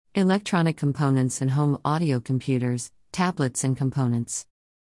Electronic components and home audio computers, tablets and components.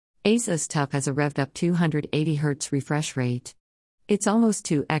 Asus TUF has a revved up 280 Hz refresh rate. It's almost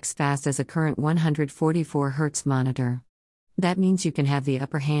 2x fast as a current 144 Hz monitor. That means you can have the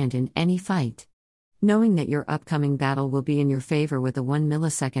upper hand in any fight. Knowing that your upcoming battle will be in your favor with a 1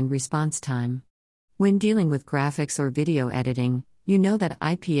 millisecond response time. When dealing with graphics or video editing, you know that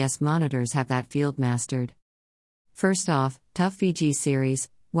IPS monitors have that field mastered. First off, TUF VG series,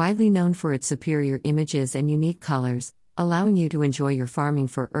 widely known for its superior images and unique colors, allowing you to enjoy your farming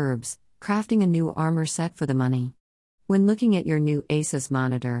for herbs, crafting a new armor set for the money. When looking at your new Asus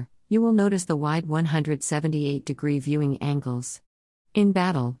monitor, you will notice the wide 178-degree viewing angles. In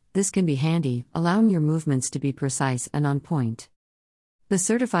battle, this can be handy, allowing your movements to be precise and on point. The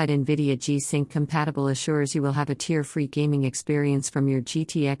certified NVIDIA G-Sync compatible assures you will have a tear-free gaming experience from your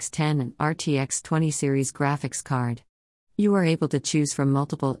GTX 10 and RTX 20 series graphics card. You are able to choose from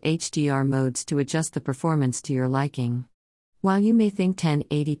multiple HDR modes to adjust the performance to your liking. While you may think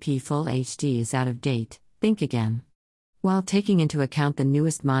 1080p Full HD is out of date, think again. While taking into account the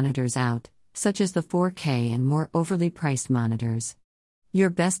newest monitors out, such as the 4K and more overly priced monitors,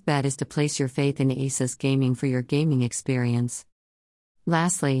 your best bet is to place your faith in Asus Gaming for your gaming experience.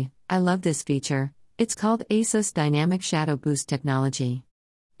 Lastly, I love this feature. It's called Asus Dynamic Shadow Boost technology.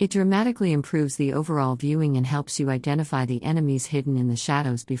 It dramatically improves the overall viewing and helps you identify the enemies hidden in the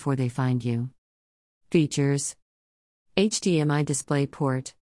shadows before they find you. Features: HDMI display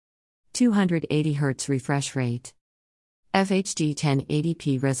port, 280 Hz refresh rate, FHD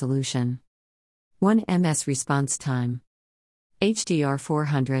 1080p resolution, 1 ms response time, HDR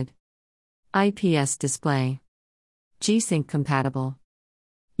 400, IPS display, G-Sync compatible.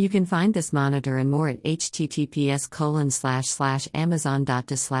 You can find this monitor and more at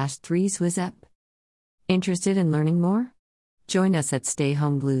https://amazon.de/3swizapp. Interested in learning more? Join us at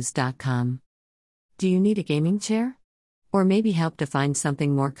stayhomeblues.com. Do you need a gaming chair? Or maybe help to find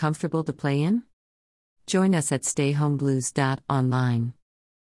something more comfortable to play in? Join us at stayhomeblues.online.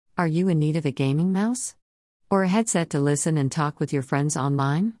 Are you in need of a gaming mouse? Or a headset to listen and talk with your friends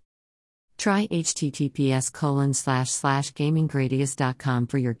online? Try https://gaminggradius.com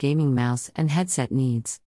for your gaming mouse and headset needs.